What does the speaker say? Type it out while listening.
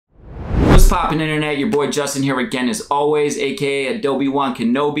poppin' internet? Your boy Justin here again as always, aka Adobe Wan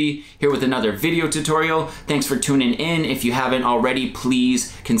Kenobi, here with another video tutorial. Thanks for tuning in. If you haven't already,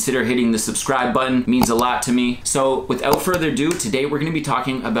 please consider hitting the subscribe button. It means a lot to me. So without further ado, today we're gonna be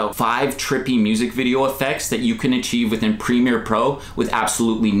talking about 5 trippy music video effects that you can achieve within Premiere Pro with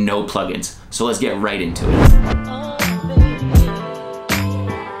absolutely no plugins. So let's get right into it.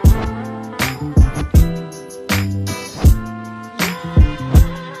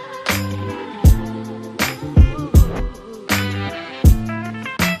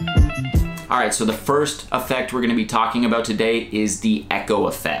 Alright, so the first effect we're going to be talking about today is the echo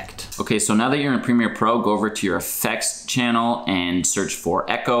effect. Okay, so now that you're in Premiere Pro, go over to your effects channel and search for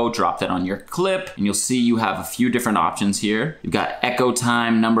echo, drop that on your clip, and you'll see you have a few different options here. You've got echo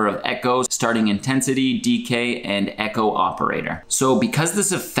time, number of echoes, starting intensity, decay, and echo operator. So because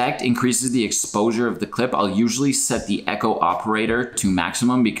this effect increases the exposure of the clip, I'll usually set the echo operator to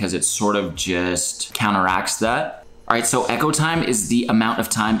maximum because it sort of just counteracts that. All right, so echo time is the amount of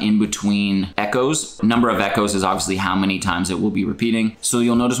time in between echoes. Number of echoes is obviously how many times it will be repeating. So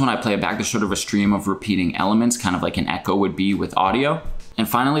you'll notice when I play it back, there's sort of a stream of repeating elements, kind of like an echo would be with audio. And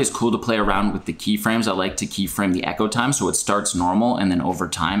finally, it's cool to play around with the keyframes. I like to keyframe the echo time, so it starts normal, and then over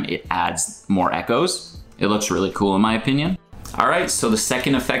time, it adds more echoes. It looks really cool in my opinion. All right, so the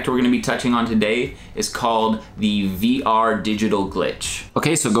second effect we're gonna be touching on today is called the VR digital glitch.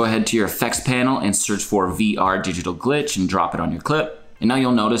 Okay, so go ahead to your effects panel and search for VR digital glitch and drop it on your clip. And now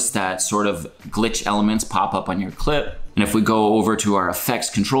you'll notice that sort of glitch elements pop up on your clip. And if we go over to our effects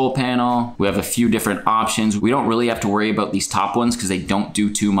control panel, we have a few different options. We don't really have to worry about these top ones because they don't do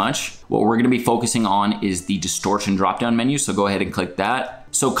too much. What we're gonna be focusing on is the distortion drop-down menu, so go ahead and click that.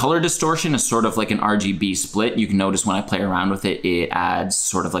 So color distortion is sort of like an RGB split. You can notice when I play around with it, it adds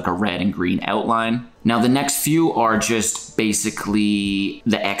sort of like a red and green outline. Now the next few are just basically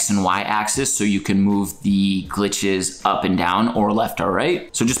the X and Y axis, so you can move the glitches up and down or left or right.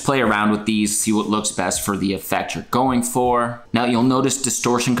 So just play around with these, see what looks best for the effect you're going for. Now you'll notice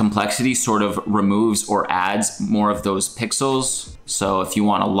distortion complexity sort of removes or adds more of those pixels. So if you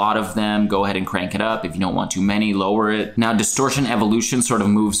want a lot of them, go ahead and crank it up. If you don't want too many, lower it. Now distortion evolution sort of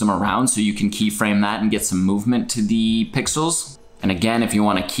moves them around, so you can keyframe that and get some movement to the pixels. And again, if you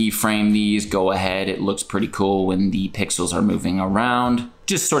want to keyframe these, go ahead. It looks pretty cool when the pixels are moving around.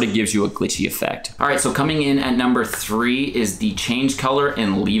 Just sort of gives you a glitchy effect. All right, so coming in at number 3 is the change color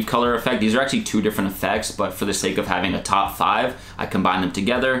and leave color effect. These are actually 2 different effects, but for the sake of having a top 5, I combine them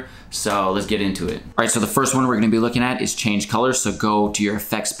together. So let's get into it. All right, so the first one we're gonna be looking at is change color. So go to your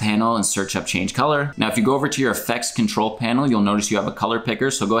effects panel and search up change color. Now, if you go over to your effects control panel, you'll notice you have a color picker.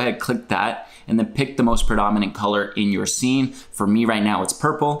 So go ahead, click that, and then pick the most predominant color in your scene. For me right now, it's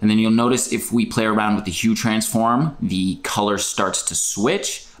purple. And then you'll notice if we play around with the hue transform, the color starts to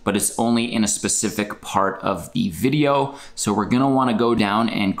switch, but it's only in a specific part of the video. So we're gonna wanna go down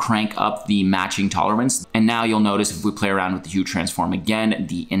and crank up the matching tolerance. And now you'll notice if we play around with the hue transform again,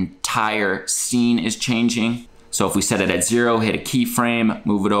 the entire scene is changing. So if we set it at 0, hit a keyframe,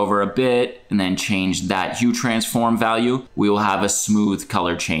 move it over a bit, and then change that hue transform value, we will have a smooth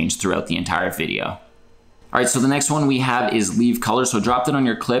color change throughout the entire video. All right, so the next one we have is leave color. So drop that on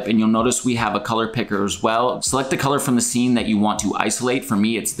your clip and you'll notice we have a color picker as well. Select the color from the scene that you want to isolate. For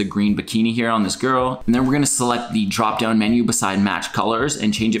me, it's the green bikini here on this girl. And then we're gonna select the drop-down menu beside match colors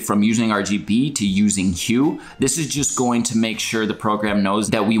and change it from using RGB to using hue. This is just going to make sure the program knows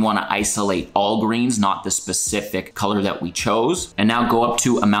that we wanna isolate all greens, not the specific color that we chose. And now go up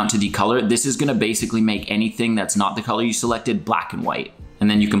to amount to decolor. This is gonna basically make anything that's not the color you selected black and white. And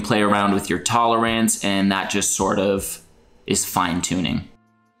then you can play around with your tolerance, and that just sort of is fine tuning.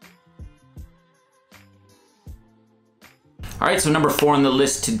 All right, so number 4 on the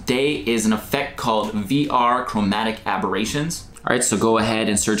list today is an effect called VR Chromatic Aberrations. All right, so go ahead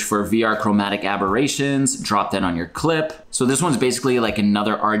and search for VR Chromatic Aberrations, drop that on your clip. So this one's basically like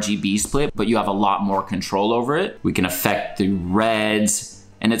another RGB split, but you have a lot more control over it. We can affect the reds,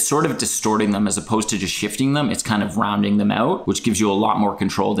 and it's sort of distorting them as opposed to just shifting them. It's kind of rounding them out, which gives you a lot more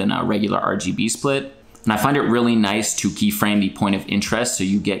control than a regular RGB split. And I find it really nice to keyframe the point of interest so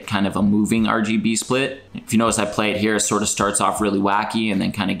you get kind of a moving RGB split. If you notice I play it here, it sort of starts off really wacky and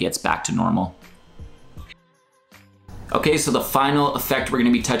then kind of gets back to normal. Okay, so the final effect we're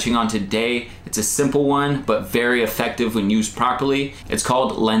gonna be touching on today, it's a simple one, but very effective when used properly. It's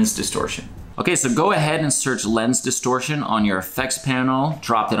called lens distortion. Okay, so go ahead and search lens distortion on your effects panel,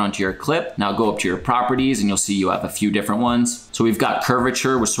 drop that onto your clip. Now go up to your properties and you'll see you have a few different ones. So we've got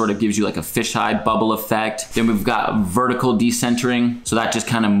curvature, which sort of gives you like a fisheye bubble effect. Then we've got vertical decentering. So that just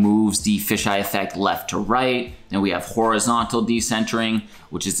kind of moves the fisheye effect left to right. and we have horizontal decentering,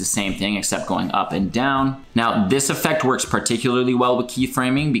 which is the same thing except going up and down. Now, this effect works particularly well with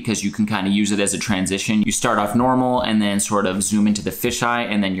keyframing because you can kind of use it as a transition. You start off normal and then sort of zoom into the fisheye,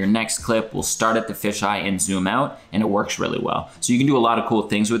 and then your next clip will start at the fisheye and zoom out, and it works really well. So you can do a lot of cool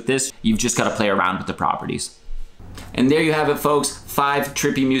things with this. You've just got to play around with the properties. And there you have it, folks. 5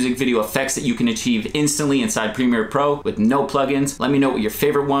 trippy music video effects that you can achieve instantly inside Premiere Pro with no plugins. Let me know what your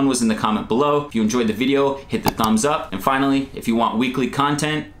favorite one was in the comment below. If you enjoyed the video, hit the thumbs up. And finally, if you want weekly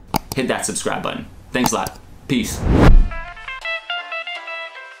content, hit that subscribe button. Thanks a lot. Peace.